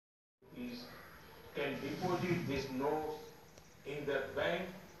can deposit these notes in their bank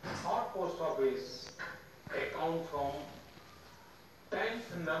or post office account from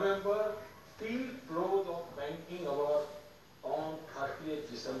 10th November till close of banking hour on 30th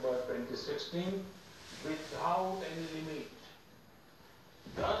December 2016 without any limit.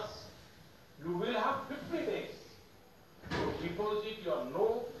 Thus, you will have 50 days to deposit your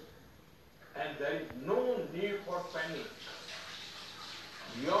note and there is no need for panic.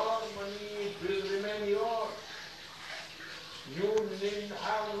 Your money will remain yours. You need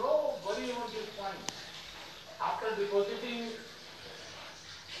have no worry on this point. After depositing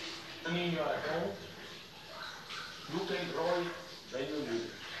money in your account, you can draw it when you need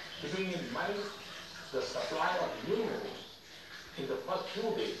it. Keeping in mind the supply of new notes in the first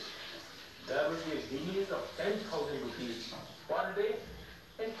few days, there will be a limit of 10,000 rupees per day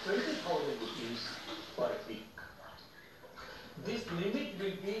and 20,000 rupees per week. This limit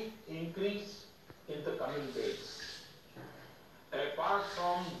will be increased in the coming days. Apart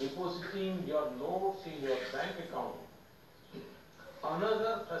from depositing your notes in your bank account,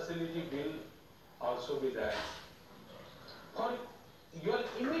 another facility will also be there. For your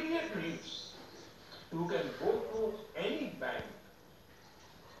immediate needs, you can go to any bank,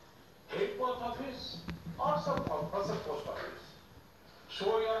 head post office or some post office.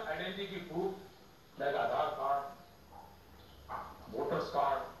 Show your identity proof like Aadhaar card, voter's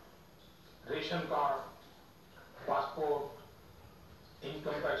card, ration card, passport,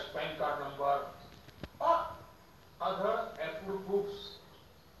 income tax PAN card number or other approved proofs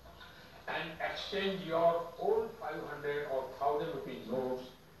and exchange your old 500 or 1000 rupee notes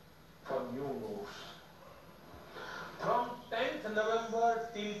for new notes. From 10th November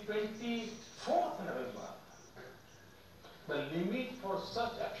till 24th November, the limit for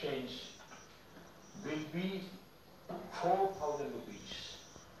such exchange will be 4,000 rupees.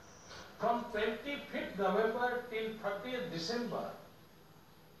 From 25th November till 30th December,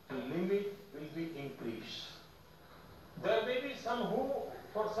 the limit will be increased. There may be some who,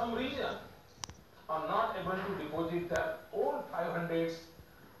 for some reason, are not able to deposit their old 500s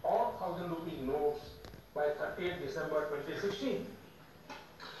or 1000 rupee notes by 30th December 2016.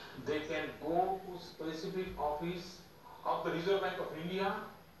 They can go to specific office of the Reserve Bank of India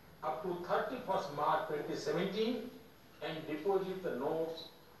up to 31st March 2017 and deposit the notes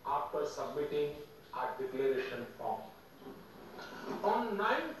after submitting a declaration form. On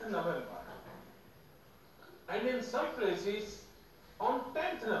 9th November and in some places on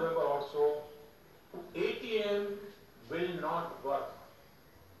 10th November also, ATM will not work.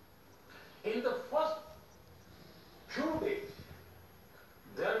 In the first few days,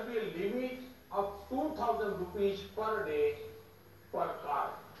 there will be a limit of 2,000 rupees per day per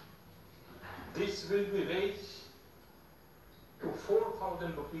card. This will be raised to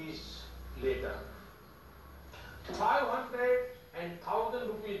 4,000 rupees later. 500 and 1,000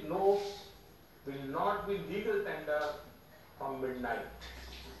 rupees notes will not be legal tender from midnight.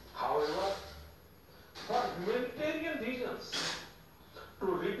 However, for humanitarian reasons, to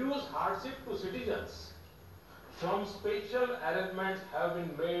reduce hardship to citizens, some special arrangements have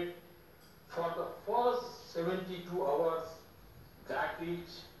been made for the first 72 hours, that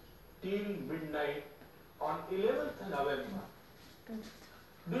is till midnight on 11th November.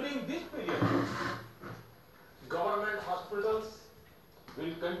 During this period, government hospitals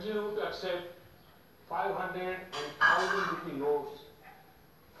will continue to accept 500 and 1,000 rupee notes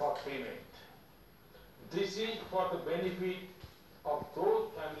for payment. This is for the benefit of those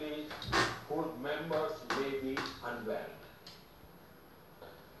families whose members may be unwell.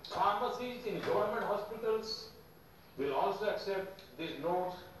 Pharmacies in government hospitals will also accept these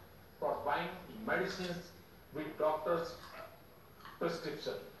notes for buying medicines with doctor's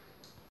prescription.